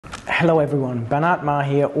Hello everyone, Marr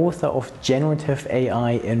here, author of Generative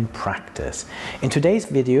AI in Practice. In today's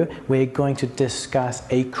video, we're going to discuss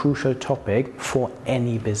a crucial topic for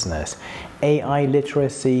any business: AI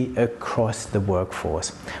literacy across the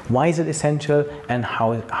workforce. Why is it essential and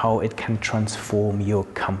how it can transform your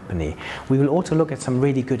company? We will also look at some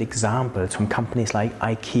really good examples from companies like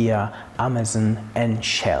IKEA, Amazon and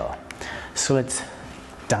Shell. So let's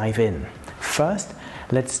dive in. First,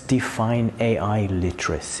 let's define AI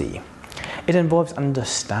literacy. It involves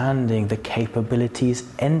understanding the capabilities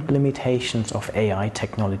and limitations of AI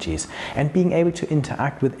technologies and being able to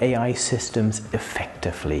interact with AI systems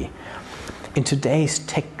effectively. In today's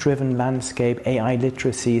tech-driven landscape, AI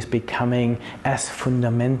literacy is becoming as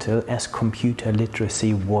fundamental as computer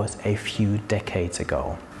literacy was a few decades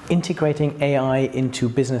ago. Integrating AI into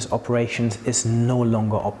business operations is no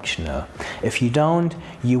longer optional. If you don't,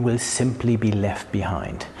 you will simply be left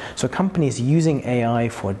behind. So companies using AI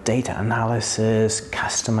for data analysis,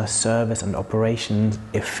 customer service and operations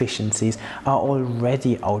efficiencies are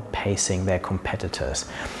already outpacing their competitors.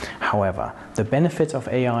 However, the benefits of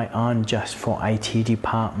AI aren't just for IT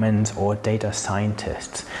departments or data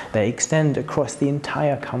scientists. They extend across the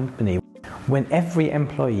entire company. When every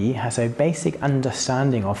employee has a basic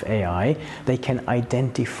understanding of AI, they can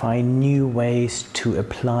identify new ways to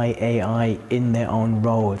apply AI in their own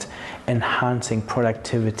roles, enhancing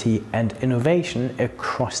productivity and innovation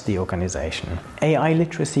across the organization. AI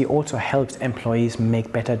literacy also helps employees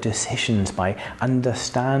make better decisions by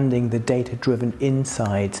understanding the data-driven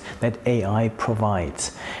insights that AI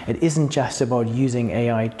provides. It isn't just about using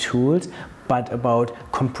AI tools, but about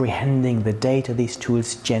comprehending the data these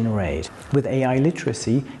tools generate. With AI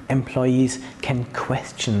literacy, employees can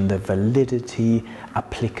question the validity,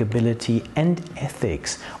 applicability, and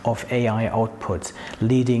ethics of AI outputs,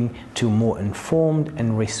 leading to more informed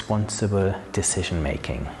and responsible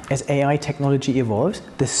decision-making. As AI technology evolves,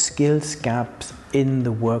 the skills gaps in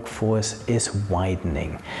the workforce is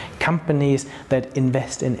widening. Companies that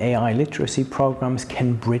invest in AI literacy programs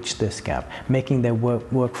can bridge this gap, making their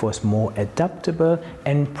workforce more adaptable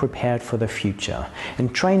and prepared for the future.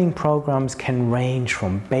 And training programs can range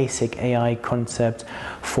from basic AI concepts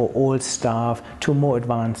for all staff to more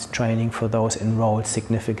advanced training for those enrolled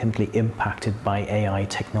significantly impacted by AI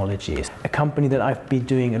technologies. A company that I've been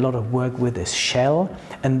doing a lot of work with is Shell,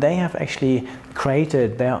 and they have actually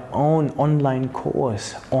created their own online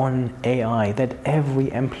course on AI that every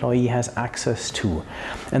employee has access to.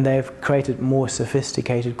 And they've created more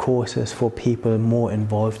sophisticated courses for people more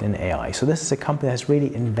involved in AI. So this is a company that's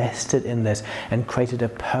really invested in this and created a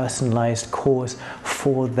personalized course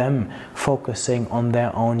for them, focusing on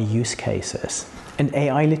their own use cases. And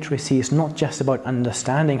AI literacy is not just about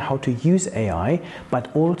understanding how to use AI,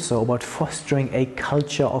 but also about fostering a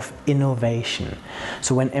culture of innovation.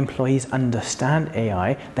 So when employees understand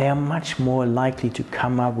AI, they are much more likely to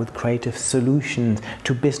come up with creative solutions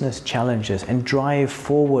to business challenges and drive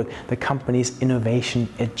forward the company's innovation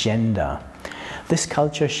agenda. This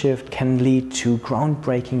culture shift can lead to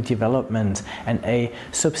groundbreaking developments and a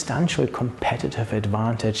substantial competitive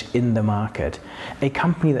advantage in the market. A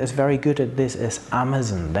company that is very good at this is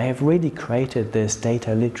Amazon. They have really created this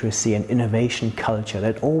data literacy and innovation culture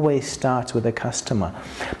that always starts with the customer.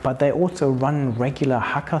 But they also run regular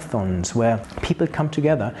hackathons where people come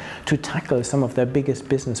together to tackle some of their biggest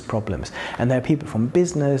business problems. And there are people from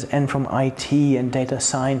business and from IT and data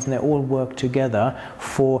science, and they all work together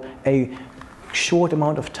for a short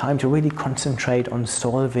amount of time to really concentrate on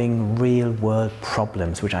solving real-world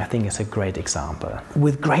problems, which I think is a great example.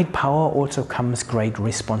 With great power also comes great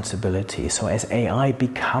responsibility. So as AI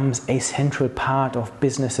becomes a central part of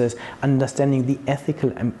businesses, understanding the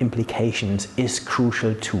ethical implications is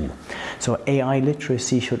crucial too. So AI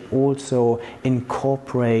literacy should also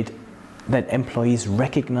incorporate that employees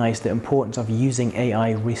recognize the importance of using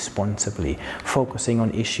AI responsibly, focusing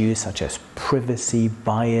on issues such as privacy,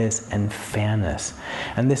 bias, and fairness.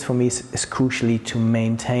 And this for me is crucially to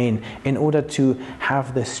maintain in order to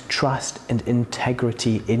have this trust and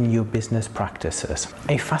integrity in your business practices.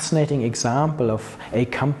 A fascinating example of a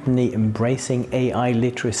company embracing AI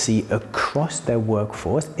literacy across their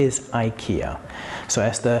workforce is IKEA. So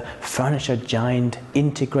as the furniture giant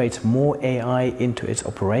integrates more AI into its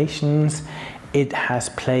operations, it has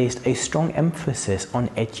placed a strong emphasis on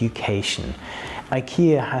education.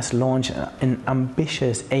 IKEA has launched an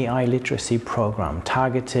ambitious AI literacy program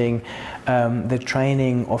targeting the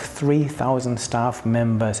training of 3,000 staff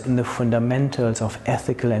members in the fundamentals of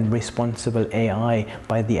ethical and responsible AI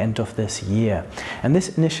by the end of this year. And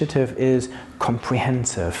this initiative is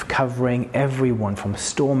comprehensive, covering everyone from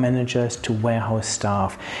store managers to warehouse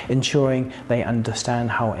staff, ensuring they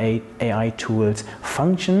understand how AI tools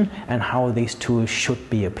function and how these tools should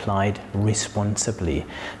be applied responsibly.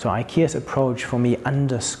 So IKEA's approach for me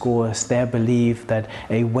underscores their belief that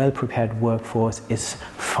a well-prepared workforce is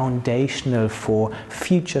foundational for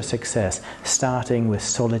future success, starting with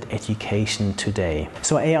solid education today.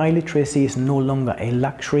 So AI literacy is no longer a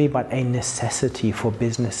luxury but a necessity for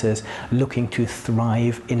businesses looking to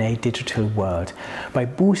thrive in a digital world. By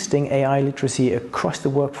boosting AI literacy across the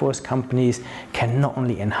workforce, companies can not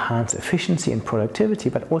only enhance efficiency and productivity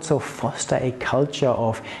but also foster a culture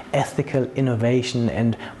of ethical innovation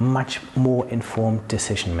and much more informed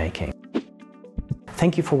decision making.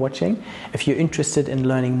 Thank you for watching. If you're interested in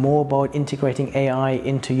learning more about integrating AI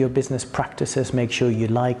into your business practices, make sure you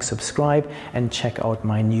like, subscribe, and check out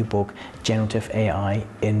my new book, Generative AI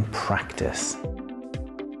in Practice.